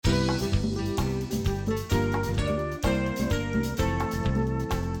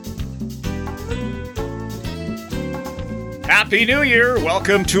Happy New Year.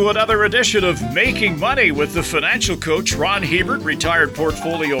 Welcome to another edition of Making Money with the financial coach, Ron Hebert, retired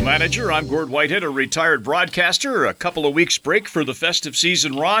portfolio manager. I'm Gord Whitehead, a retired broadcaster. A couple of weeks break for the festive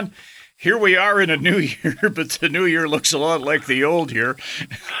season, Ron. Here we are in a new year, but the new year looks a lot like the old year.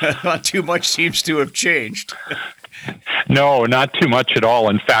 Not too much seems to have changed. No, not too much at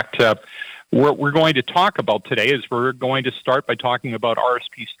all. In fact, what we're going to talk about today is we're going to start by talking about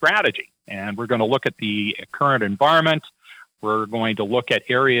RRSP Strategy. And we're going to look at the current environment. We're going to look at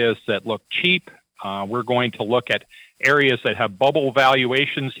areas that look cheap. We're going to look at areas that have bubble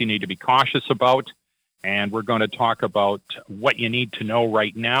valuations you need to be cautious about. And we're going to talk about what you need to know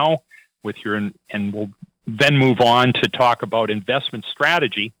right now with and we'll then move on to talk about investment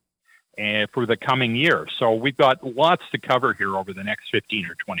strategy for the coming year. So we've got lots to cover here over the next 15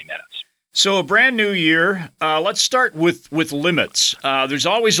 or 20 minutes. So a brand new year. Let's start with limits. There's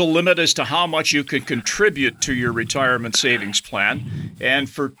always a limit as to how much you can contribute to your retirement savings plan. And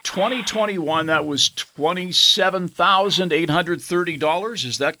for 2021, that was $27,830.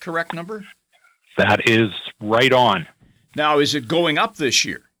 Is that correct number? That is right on. Now, is it going up this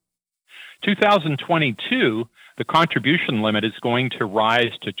year? 2022, the contribution limit is going to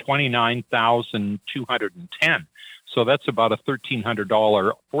rise to $29,210. So that's about a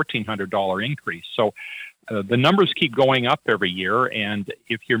 $1,300, $1,400 increase. So the numbers keep going up every year. And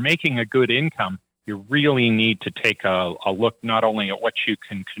if you're making a good income, you really need to take a look not only at what you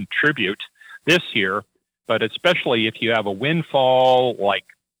can contribute this year, but especially if you have a windfall, like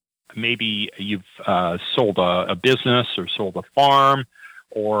maybe you've sold a business or sold a farm,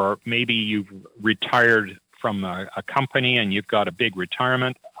 or maybe you've retired from a company and you've got a big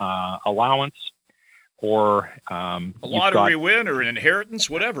retirement allowance. Or a lottery win or an inheritance,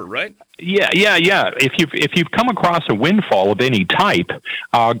 whatever, right? Yeah. If you've come across a windfall of any type,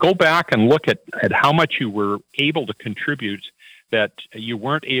 go back and look at how much you were able to contribute that you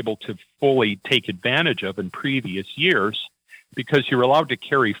weren't able to fully take advantage of in previous years because you're allowed to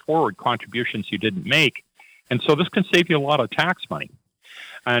carry forward contributions you didn't make. And so this can save you a lot of tax money.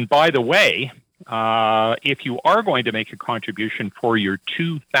 And by the way, if you are going to make a contribution for your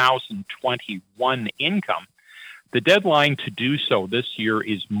 2021 income, the deadline to do so this year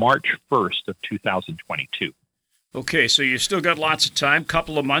is March 1st of 2022. Okay, so you've still got lots of time,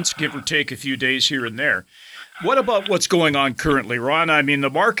 couple of months, give or take a few days here and there. What about what's going on currently, Ron? I mean, the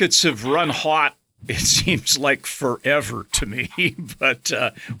markets have run hot, it seems like forever to me, but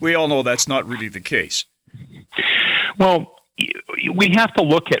we all know that's not really the case. Well, we have to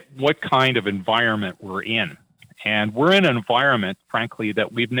look at what kind of environment we're in. And we're in an environment, frankly,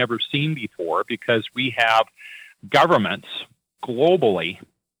 that we've never seen before because we have governments globally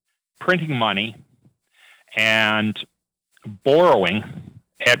printing money and borrowing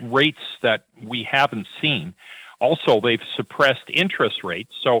at rates that we haven't seen. Also, they've suppressed interest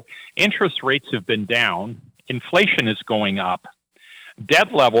rates. So interest rates have been down. Inflation is going up.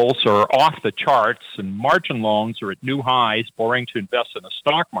 Debt levels are off the charts and margin loans are at new highs, borrowing to invest in the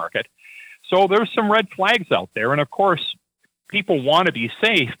stock market. So there's some red flags out there. And of course, people want to be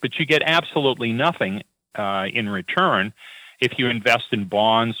safe, but you get absolutely nothing in return if you invest in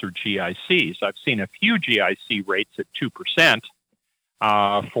bonds or GICs. I've seen a few GIC rates at 2%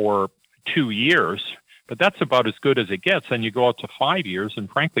 for 2 years, but that's about as good as it gets. And you go out to 5 years, and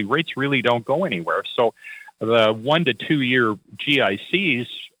frankly, rates really don't go anywhere. So the 1 to 2 year GICs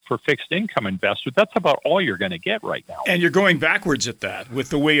for fixed income investors, that's about all you're going to get right now. And you're going backwards at that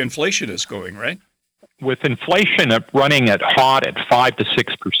with the way inflation is going, right? With inflation running at 5 to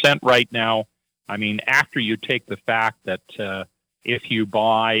 6% right now, I mean, after you take the fact that if you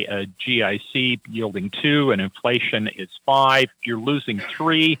buy a GIC yielding 2 and inflation is 5, you're losing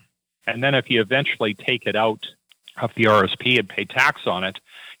 3. And then if you eventually take it out of the RSP and pay tax on it,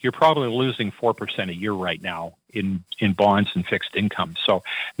 you're probably losing 4% a year right now in bonds and fixed income. So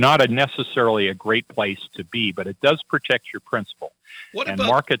not necessarily a great place to be, but it does protect your principal.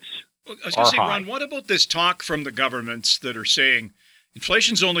 Markets are high. Ron, what about this talk from the governments that are saying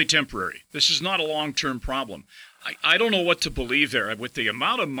inflation's only temporary? This is not a long-term problem. I don't know what to believe there. With the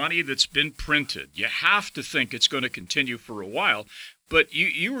amount of money that's been printed, you have to think it's going to continue for a while. But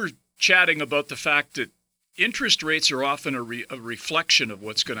you were chatting about the fact that interest rates are often a reflection of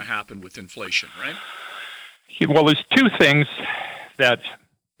what's going to happen with inflation, right? Well, there's two things that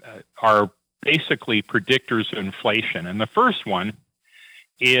are basically predictors of inflation. And the first one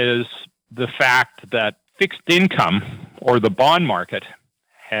is the fact that fixed income or the bond market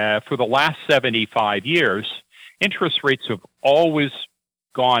for the last 75 years, interest rates have always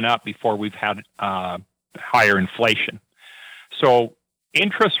gone up before we've had higher inflation. So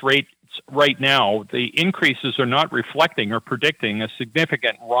interest rates right now, the increases are not reflecting or predicting a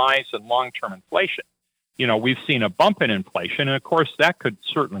significant rise in long-term inflation. We've seen a bump in inflation, and of course that could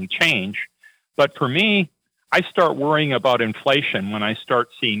certainly change. But for me, I start worrying about inflation when I start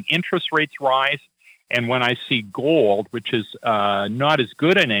seeing interest rates rise and when I see gold, which is not as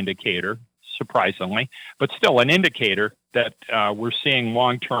good an indicator, surprisingly, but still an indicator that we're seeing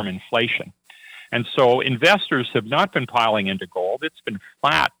long-term inflation. And so investors have not been piling into gold. It's been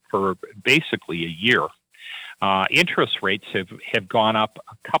flat for basically a year. Interest rates have gone up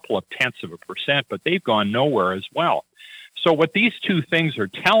a couple of tenths of a percent, but they've gone nowhere as well. So what these two things are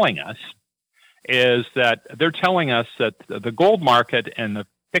telling us is that they're telling us that the gold market and the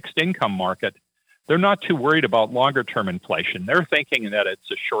fixed income market, they're not too worried about longer term inflation. They're thinking that it's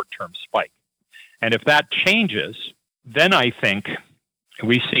a short-term spike. And if that changes, then I think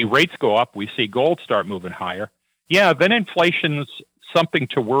we see rates go up, we see gold start moving higher. Yeah, then inflation's something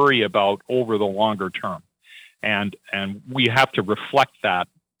to worry about over the longer term. And we have to reflect that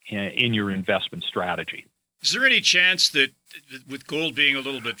in your investment strategy. Is there any chance that with gold being a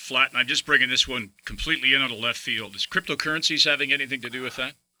little bit flat, and I'm just bringing this one completely in on a left field, is cryptocurrencies having anything to do with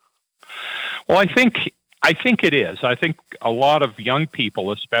that? Well, I think it is. I think a lot of young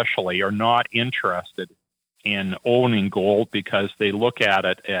people especially are not interested in owning gold because they look at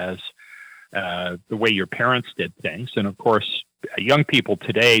it as the way your parents did things. And of course, young people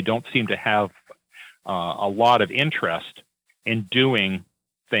today don't seem to have a lot of interest in doing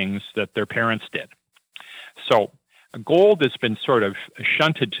things that their parents did. So gold has been sort of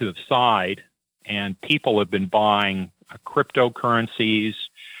shunted to the side, and people have been buying cryptocurrencies,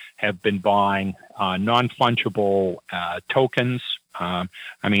 have been buying non-fungible tokens.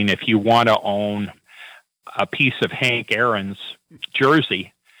 If you want to own a piece of Hank Aaron's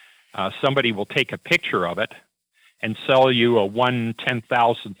jersey, somebody will take a picture of it and sell you a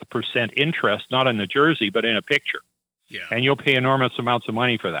 1/10,000th% interest, not in the jersey, but in a picture. Yeah. And you'll pay enormous amounts of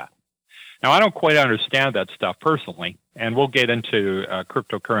money for that. Now, I don't quite understand that stuff personally, and we'll get into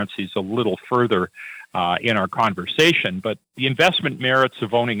cryptocurrencies a little further in our conversation, but the investment merits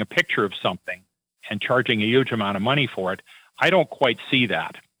of owning a picture of something and charging a huge amount of money for it, I don't quite see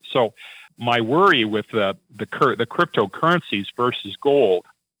that. So my worry with the cryptocurrencies versus gold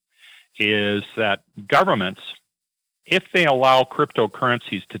is that governments, if they allow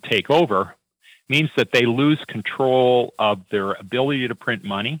cryptocurrencies to take over, means that they lose control of their ability to print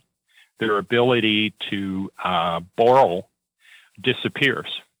money. Their ability to borrow disappears.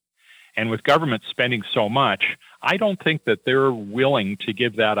 And with government spending so much, I don't think that they're willing to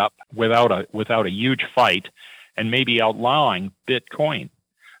give that up without a huge fight and maybe outlawing Bitcoin.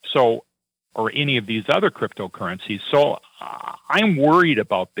 So, or any of these other cryptocurrencies. So I'm worried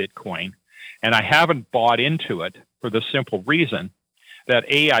about Bitcoin, and I haven't bought into it for the simple reason that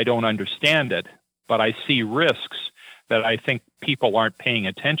I don't understand it, but I see risks that I think people aren't paying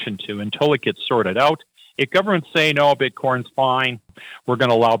attention to until it gets sorted out. If governments say, no, Bitcoin's fine, we're going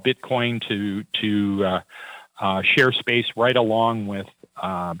to allow Bitcoin to share space right along with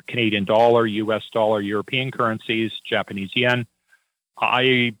Canadian dollar, US dollar, European currencies, Japanese yen,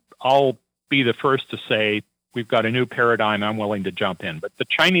 I'll be the first to say we've got a new paradigm. I'm willing to jump in. But the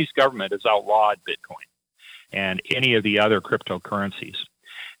Chinese government has outlawed Bitcoin and any of the other cryptocurrencies.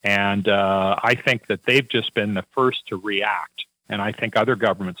 And I think that they've just been the first to react. And I think other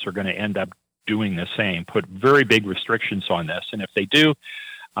governments are going to end up doing the same, put very big restrictions on this. And if they do,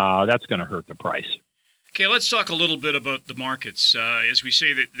 that's going to hurt the price. Okay, let's talk a little bit about the markets. As we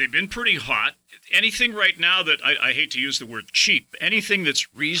say, that they've been pretty hot. Anything right now that, I hate to use the word cheap, anything that's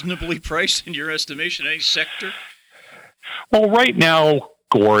reasonably priced in your estimation, any sector? Well, right now,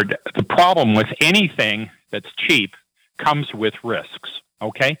 Gord, the problem with anything that's cheap comes with risks.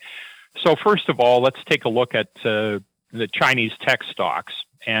 Okay, so first of all, let's take a look at the Chinese tech stocks.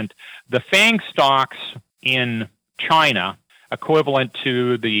 And the FANG stocks in China, equivalent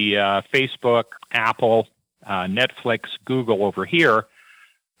to the Facebook, Apple, Netflix, Google over here,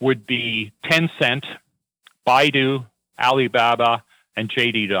 would be Tencent, Baidu, Alibaba, and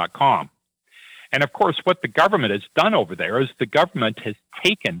JD.com. And of course, what the government has done over there is the government has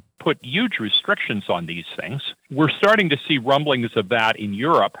put huge restrictions on these things. We're starting to see rumblings of that in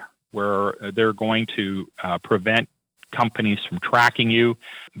Europe, where they're going to prevent companies from tracking you.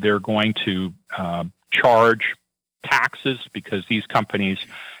 They're going to charge taxes because these companies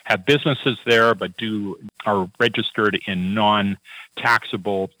have businesses there but are registered in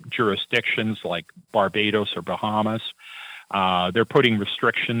non-taxable jurisdictions like Barbados or Bahamas. They're putting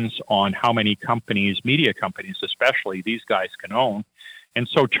restrictions on how many companies, media companies especially, these guys can own. And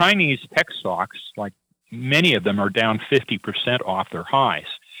so Chinese tech stocks, like many of them, are down 50% off their highs.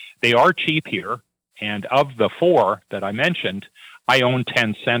 they are cheap here. And of the four that I mentioned, I own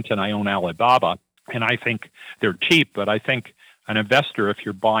Tencent and I own Alibaba. And I think they're cheap, but I think an investor, if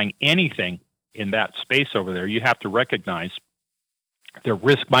you're buying anything in that space over there, you have to recognize the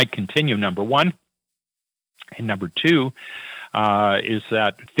risk might continue, number one. And number two is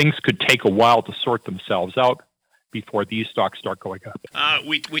that things could take a while to sort themselves out before these stocks start going up.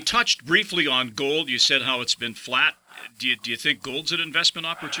 We touched briefly on gold. You said how it's been flat. Do you think gold's an investment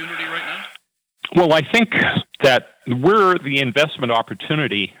opportunity right now? Well, I think that we're the investment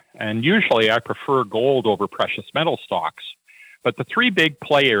opportunity, and usually I prefer gold over precious metal stocks. But the three big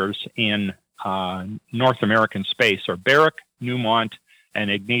players in North American space are Barrick, Newmont, and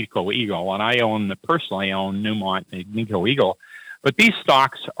Agnico Eagle. And I personally own Newmont and Agnico Eagle. But these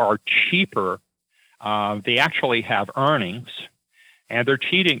stocks are cheaper. They actually have earnings, and they're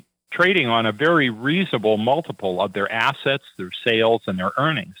trading on a very reasonable multiple of their assets, their sales, and their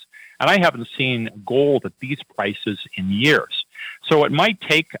earnings. And I haven't seen gold at these prices in years. So it might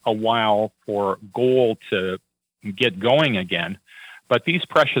take a while for gold to get going again. But these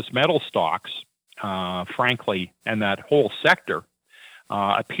precious metal stocks, frankly, and that whole sector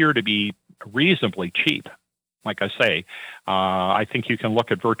appear to be reasonably cheap. Like I say, I think you can look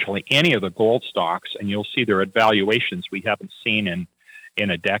at virtually any of the gold stocks and you'll see they're at valuations we haven't seen in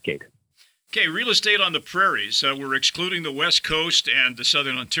a decade. Okay, real estate on the prairies. We're excluding the West Coast and the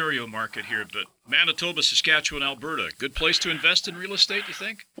Southern Ontario market here, but Manitoba, Saskatchewan, Alberta, good place to invest in real estate, you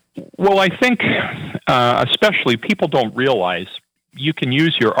think? Well, I think especially people don't realize you can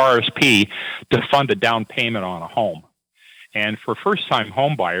use your RSP to fund a down payment on a home. And for first-time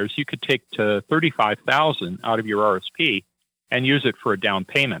home buyers, you could take to $35,000 out of your RSP and use it for a down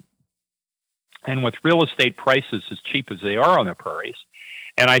payment. And with real estate prices as cheap as they are on the prairies,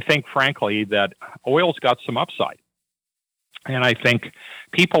 and I think, frankly, that oil's got some upside. And I think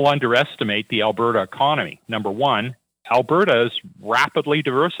people underestimate the Alberta economy. Number one, Alberta is rapidly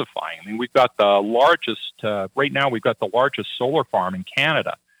diversifying. I mean, we've got the largest, right now we've got the largest solar farm in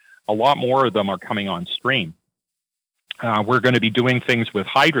Canada. A lot more of them are coming on stream. We're going to be doing things with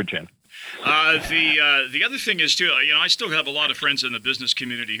hydrogen. The other thing is, too, I still have a lot of friends in the business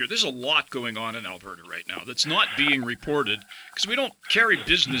community here. There's a lot going on in Alberta right now that's not being reported because we don't carry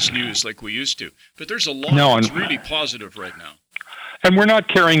business news like we used to. But there's a lot that's really positive right now. And we're not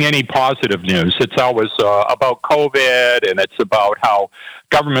carrying any positive news. It's always about COVID, and it's about how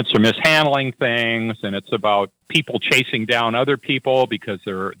governments are mishandling things, and it's about people chasing down other people because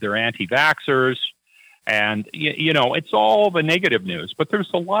they're anti-vaxxers. And, it's all the negative news, but there's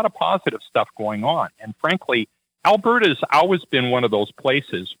a lot of positive stuff going on. And frankly, Alberta's always been one of those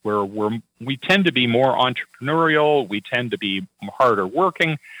places where we tend to be more entrepreneurial. We tend to be harder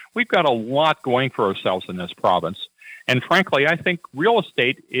working. We've got a lot going for ourselves in this province. And frankly, I think real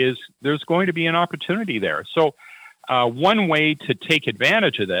estate there's going to be an opportunity there. So one way to take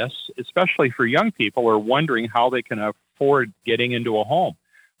advantage of this, especially for young people who are wondering how they can afford getting into a home.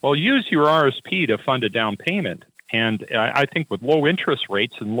 Well, use your RSP to fund a down payment. And I think with low interest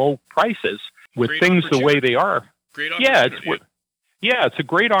rates and low prices, with things the way they are, it's a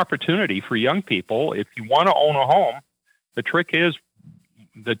great opportunity for young people. If you want to own a home, the trick is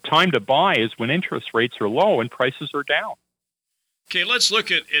the time to buy is when interest rates are low and prices are down. Okay, let's look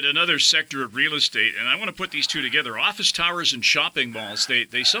at another sector of real estate, and I want to put these two together. Office towers and shopping malls,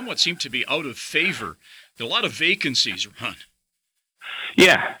 they somewhat seem to be out of favor. There are a lot of vacancies around.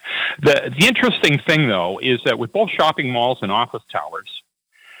 Yeah. The interesting thing, though, is that with both shopping malls and office towers,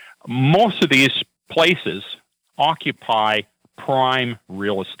 most of these places occupy prime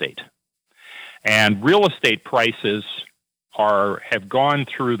real estate. And real estate prices have gone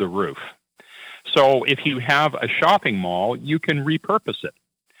through the roof. So if you have a shopping mall, you can repurpose it.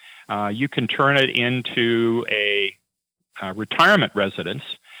 You can turn it into a retirement residence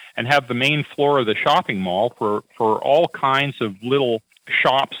and have the main floor of the shopping mall for all kinds of little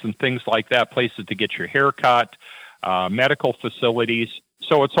shops and things like that, places to get your hair cut, medical facilities.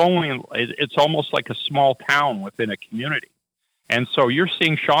 So it's almost like a small town within a community. And so you're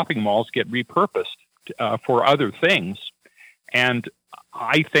seeing shopping malls get repurposed for other things. And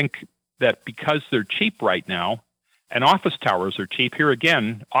I think that because they're cheap right now, and office towers are cheap, here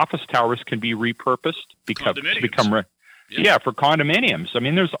again, office towers can be repurposed to become for condominiums. I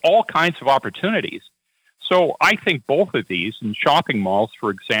mean, there's all kinds of opportunities. So I think both of these, in shopping malls, for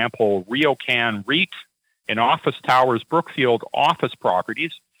example, RioCan REIT, and office towers, Brookfield office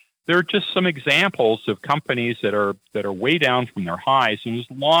properties, they're just some examples of companies that are way down from their highs, and there's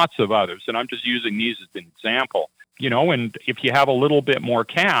lots of others. And I'm just using these as an example. And if you have a little bit more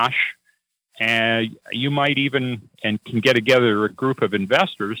cash, and you might even can get together a group of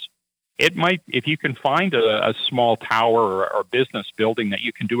investors it might, if you can find a small tower or business building that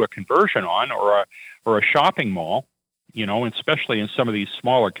you can do a conversion on, or a shopping mall, especially in some of these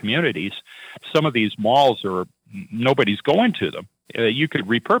smaller communities, some of these malls nobody's going to them. You could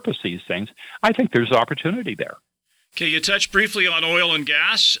repurpose these things. I think there's opportunity there. Okay, you touched briefly on oil and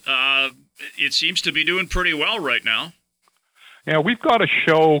gas. It seems to be doing pretty well right now. Yeah, we've got a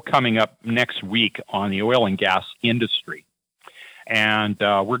show coming up next week on the oil and gas industry. And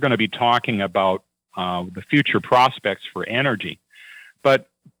we're going to be talking about the future prospects for energy. But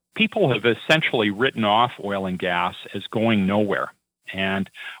people have essentially written off oil and gas as going nowhere. And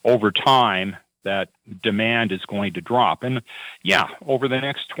over time, that demand is going to drop. And yeah, over the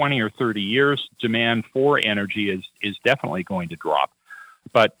next 20 or 30 years, demand for energy is definitely going to drop.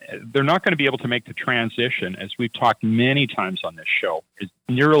 But they're not going to be able to make the transition, as we've talked many times on this show,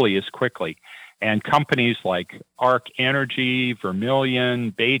 nearly as quickly. And companies like Arc Energy,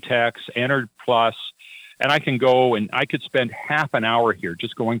 Vermilion, Baytex, EnerPlus, and I could spend half an hour here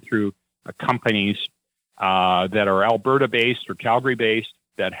just going through companies that are Alberta-based or Calgary-based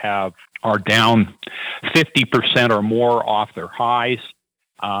that are down 50% or more off their highs.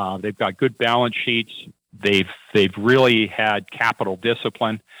 They've got good balance sheets. They've really had capital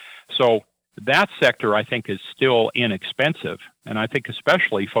discipline. So that sector, I think, is still inexpensive. And I think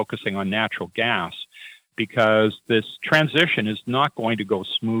especially focusing on natural gas, because this transition is not going to go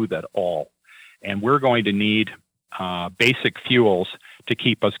smooth at all. And we're going to need basic fuels to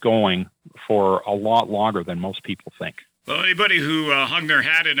keep us going for a lot longer than most people think. Well, anybody who hung their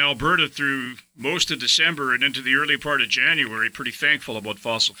hat in Alberta through most of December and into the early part of January, pretty thankful about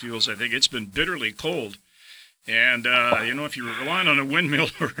fossil fuels. I think it's been bitterly cold. And, if you were relying on a windmill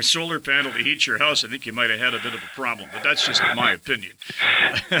or a solar panel to heat your house, I think you might have had a bit of a problem. But that's just my opinion.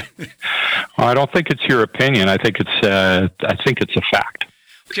 I don't think it's your opinion. I think it's a fact.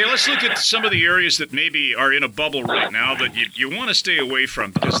 Okay, let's look at some of the areas that maybe are in a bubble right now that you want to stay away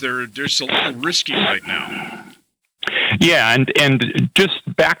from, because they're a little risky right now. Yeah, and just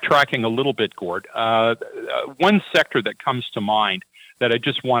backtracking a little bit, Gord, one sector that comes to mind that I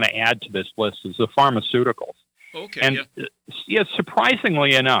just want to add to this list is the pharmaceuticals. Okay. And yeah,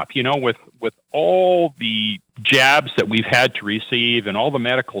 surprisingly enough, with all the jabs that we've had to receive and all the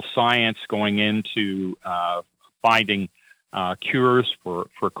medical science going into finding cures for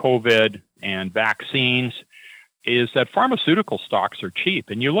COVID and vaccines, is that pharmaceutical stocks are cheap.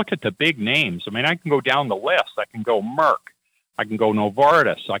 And you look at the big names. I mean, I can go down the list. I can go Merck. I can go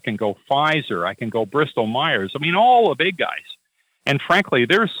Novartis. I can go Pfizer. I can go Bristol Myers. I mean, all the big guys. And frankly,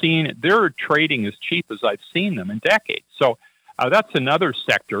 they're trading as cheap as I've seen them in decades. So that's another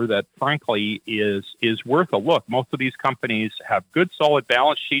sector that, frankly, is worth a look. Most of these companies have good, solid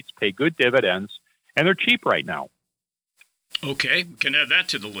balance sheets, pay good dividends, and they're cheap right now. Okay, we can add that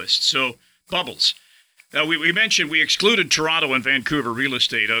to the list. So, bubbles. Now, we mentioned we excluded Toronto and Vancouver real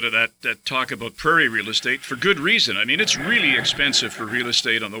estate out of that talk about prairie real estate for good reason. I mean, it's really expensive for real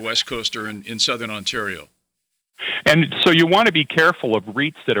estate on the West Coast or in southern Ontario. And so you want to be careful of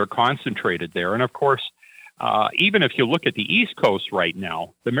REITs that are concentrated there. And of course, even if you look at the East Coast right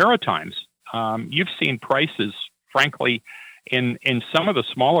now, the Maritimes, you've seen prices, frankly, in some of the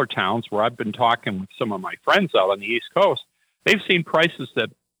smaller towns where I've been talking with some of my friends out on the East Coast, they've seen prices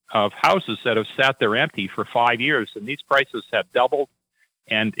of houses that have sat there empty for 5 years, and these prices have doubled,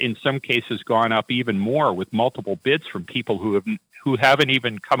 and in some cases gone up even more, with multiple bids from people who haven't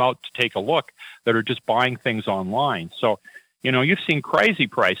even come out to take a look, that are just buying things online. So, you've seen crazy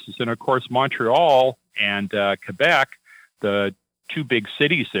prices, and of course Montreal and Quebec, the two big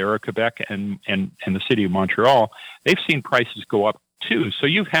cities there, Quebec and the city of Montreal, they've seen prices go up too. So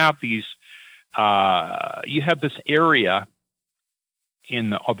you have this area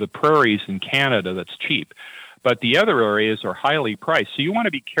of the prairies in Canada that's cheap, but the other areas are highly priced. So you want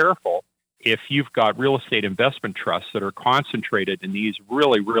to be careful if you've got real estate investment trusts that are concentrated in these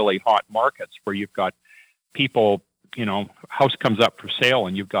really, really hot markets where you've got people, house comes up for sale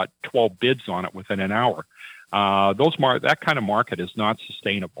and you've got 12 bids on it within an hour. That kind of market is not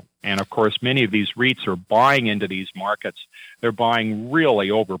sustainable. And of course, many of these REITs are buying into these markets. They're buying really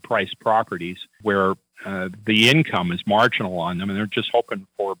overpriced properties where the income is marginal on them, and they're just hoping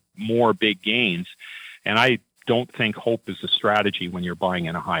for more big gains. And I don't think hope is a strategy when you're buying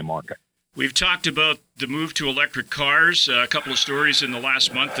in a high market. We've talked about the move to electric cars. A couple of stories in the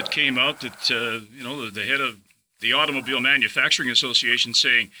last month that came out that, the head of the Automobile Manufacturing Association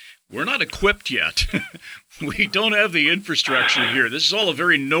saying, we're not equipped yet. We don't have the infrastructure here. This is all a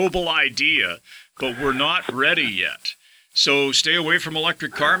very noble idea, but we're not ready yet. So stay away from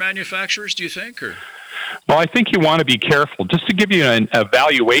electric car manufacturers, do you think? Or? Well, I think you want to be careful. Just to give you an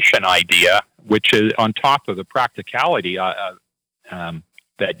evaluation idea, which is on top of the practicality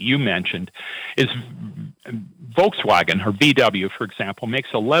that you mentioned, is Volkswagen or VW, for example, makes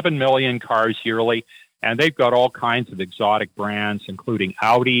 11 million cars yearly, and they've got all kinds of exotic brands, including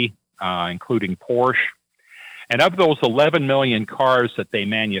Audi, including Porsche. And of those 11 million cars that they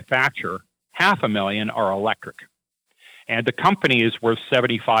manufacture, 500,000 are electric. And the company is worth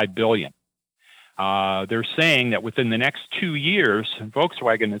 $75 billion. They're saying that within the next 2 years,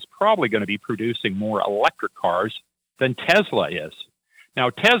 Volkswagen is probably going to be producing more electric cars than Tesla is. Now,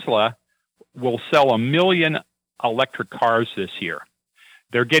 Tesla will sell 1 million electric cars this year.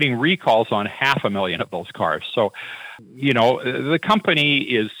 They're getting recalls on 500,000 of those cars. So, the company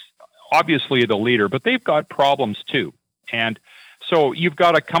is obviously the leader, but they've got problems too. And so you've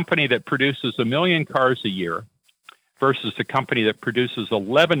got a company that produces 1 million cars a year versus a company that produces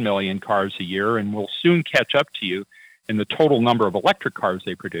 11 million cars a year and will soon catch up to you in the total number of electric cars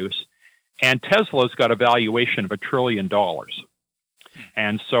they produce. And Tesla's got a valuation of $1 trillion.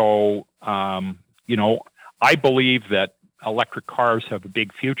 And so, I believe that electric cars have a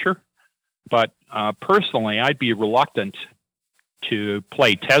big future, but personally, I'd be reluctant to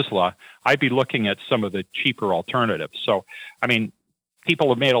play Tesla. I'd be looking at some of the cheaper alternatives. So, people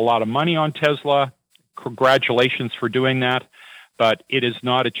have made a lot of money on Tesla. Congratulations for doing that, but it is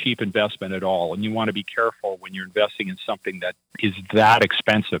not a cheap investment at all. And you want to be careful when you're investing in something that is that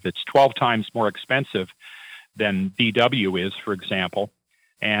expensive. It's 12 times more expensive than VW is, for example.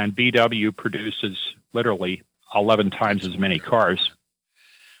 And VW produces literally 11 times as many cars.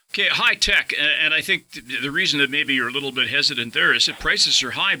 Okay, high tech, and I think the reason that maybe you're a little bit hesitant there is that prices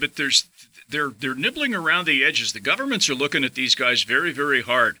are high, but they're nibbling around the edges. The governments are looking at these guys very, very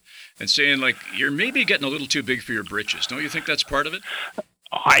hard and saying, like, you're maybe getting a little too big for your britches. Don't you think that's part of it?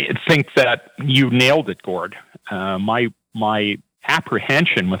 I think that you nailed it, Gord. My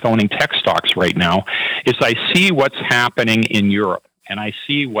apprehension with owning tech stocks right now is I see what's happening in Europe and I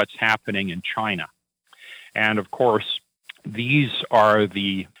see what's happening in China. And of course, these are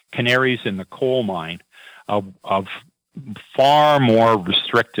the canaries in the coal mine of far more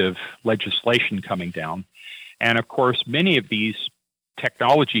restrictive legislation coming down. And of course, many of these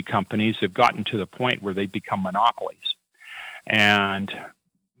technology companies have gotten to the point where they become monopolies. And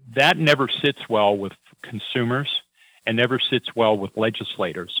that never sits well with consumers and never sits well with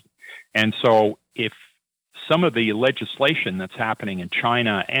legislators. And so if some of the legislation that's happening in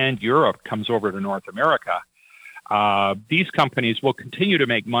China and Europe comes over to North America, these companies will continue to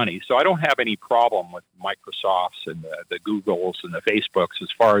make money. So I don't have any problem with Microsofts and the Googles and the Facebooks as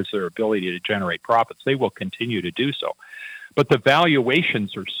far as their ability to generate profits. They will continue to do so. But the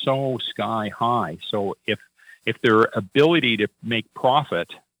valuations are so sky high. So if their ability to make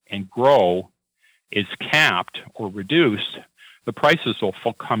profit and grow is capped or reduced, the prices will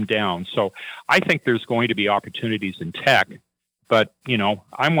come down. So I think there's going to be opportunities in tech. But,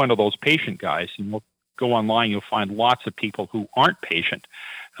 I'm one of those patient guys, and we'll go online, you'll find lots of people who aren't patient,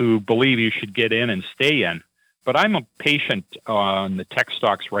 who believe you should get in and stay in. But I'm a patient on the tech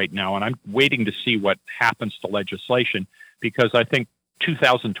stocks right now, and I'm waiting to see what happens to legislation, because I think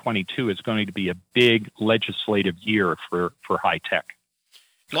 2022 is going to be a big legislative year for high tech.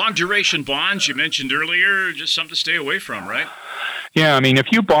 Long duration bonds, you mentioned earlier, just something to stay away from, right? Yeah, if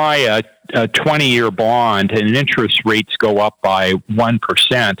you buy a 20-year bond and interest rates go up by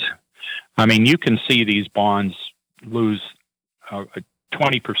 1%, you can see these bonds lose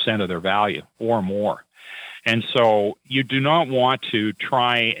 20% of their value or more. And so you do not want to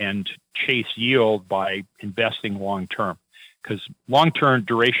try and chase yield by investing long-term, because long-term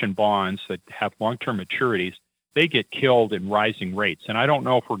duration bonds that have long-term maturities, they get killed in rising rates. And I don't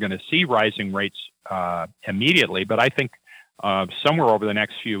know if we're going to see rising rates immediately, but I think somewhere over the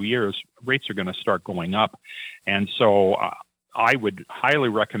next few years, rates are going to start going up. And so I would highly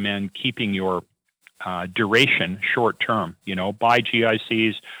recommend keeping your duration short-term. Buy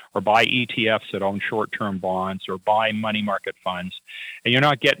GICs or buy ETFs that own short-term bonds or buy money market funds. And you're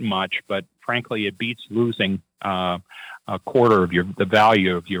not getting much, but frankly, it beats losing a quarter of the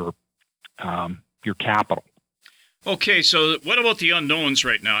value of your capital. Okay, so what about the unknowns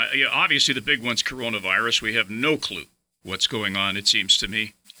right now? Obviously, the big one's coronavirus. We have no clue what's going on, it seems to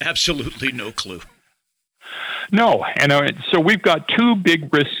me. Absolutely no clue. No, and so we've got two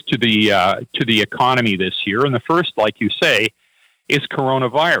big risks to the economy this year. And the first, like you say, is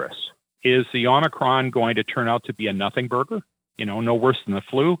coronavirus. Is the Omicron going to turn out to be a nothing burger? No worse than the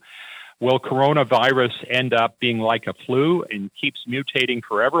flu. Will coronavirus end up being like a flu and keeps mutating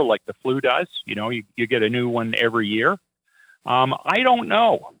forever like the flu does? You get a new one every year. I don't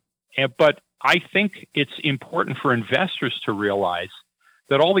know. But I think it's important for investors to realize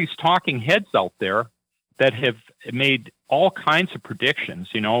that all these talking heads out there that have made all kinds of predictions,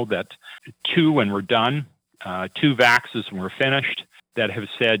 that 2 and we're done, 2 vaxes and we're finished, that have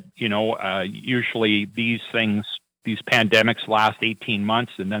said, usually these pandemics last 18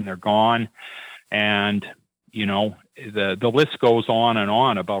 months and then they're gone. And, the list goes on and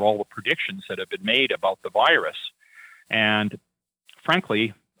on about all the predictions that have been made about the virus. And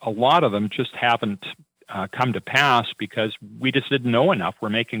frankly, a lot of them just haven't come to pass because we just didn't know enough. We're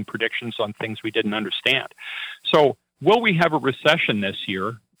making predictions on things we didn't understand. So will we have a recession this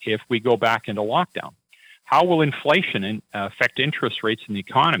year if we go back into lockdown? How will inflation affect interest rates in the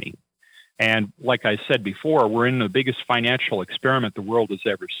economy? And like I said before, we're in the biggest financial experiment the world has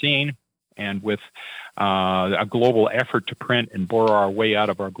ever seen. And with a global effort to print and borrow our way out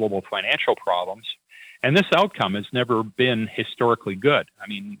of our global financial problems. And this outcome has never been historically good. I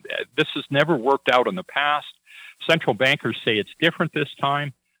mean, this has never worked out in the past. Central bankers say it's different this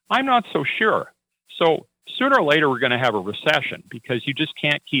time. I'm not so sure. So sooner or later, we're going to have a recession because you just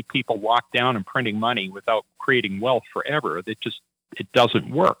can't keep people locked down and printing money without creating wealth forever. It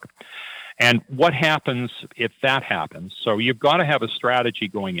doesn't work. And what happens if that happens? So you've got to have a strategy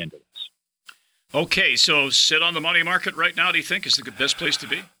going into this. Okay, so sit on the money market right now, do you think, is the best place to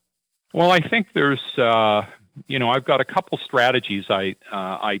be? Well, I think there's, I've got a couple strategies I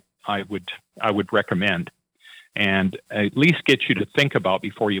would recommend, and at least get you to think about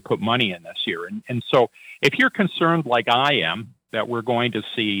before you put money in this year. And so, if you're concerned, like I am, that we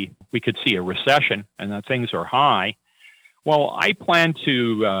could see a recession and that things are high, well, I plan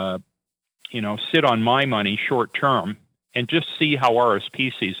to, sit on my money short term and just see how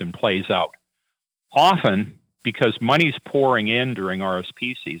RSP season plays out. Often, because money's pouring in during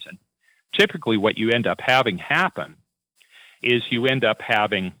RSP season, typically what you end up having happen is you end up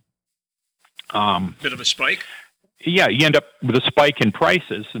having bit of a spike. Yeah, you end up with a spike in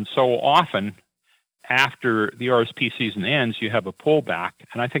prices. And so often after the RSP season ends, you have a pullback.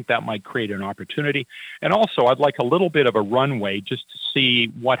 And I think that might create an opportunity. And also, I'd like a little bit of a runway just to see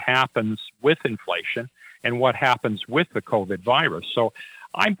what happens with inflation and what happens with the COVID virus. So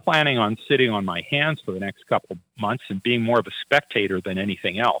I'm planning on sitting on my hands for the next couple of months and being more of a spectator than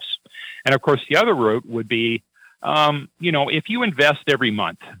anything else. And of course, the other route would be, if you invest every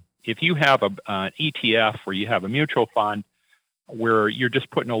month, if you have an ETF or you have a mutual fund where you're just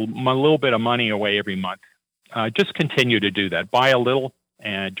putting a little bit of money away every month, just continue to do that. Buy a little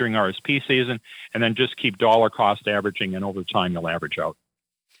during RSP season, and then just keep dollar cost averaging, and over time you'll average out.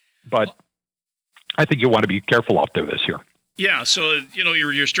 But I think you want to be careful out there this year. Yeah, so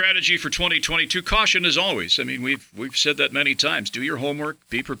your strategy for 2022, caution as always. I mean, we've said that many times. Do your homework,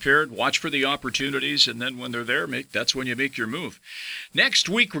 be prepared, watch for the opportunities, and then when they're there, that's when you make your move. Next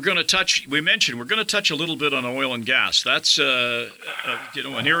week we're going to touch a little bit on oil and gas. That's an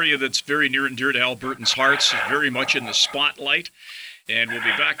area that's very near and dear to Albertans' hearts, very much in the spotlight. And we'll be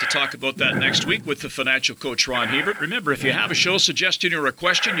back to talk about that next week with the financial coach, Ron Hebert. Remember, if you have a show suggestion or a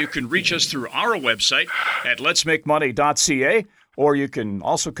question, you can reach us through our website at letsmakemoney.ca, or you can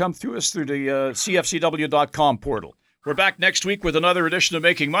also come through us through the cfcw.com portal. We're back next week with another edition of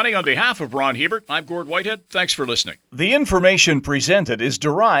Making Money. On behalf of Ron Hebert, I'm Gord Whitehead. Thanks for listening. The information presented is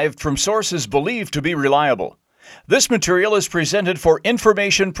derived from sources believed to be reliable. This material is presented for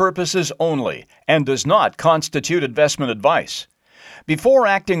information purposes only and does not constitute investment advice. Before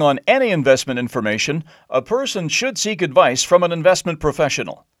acting on any investment information, a person should seek advice from an investment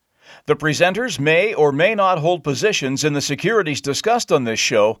professional. The presenters may or may not hold positions in the securities discussed on this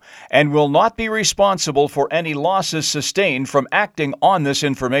show and will not be responsible for any losses sustained from acting on this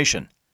information.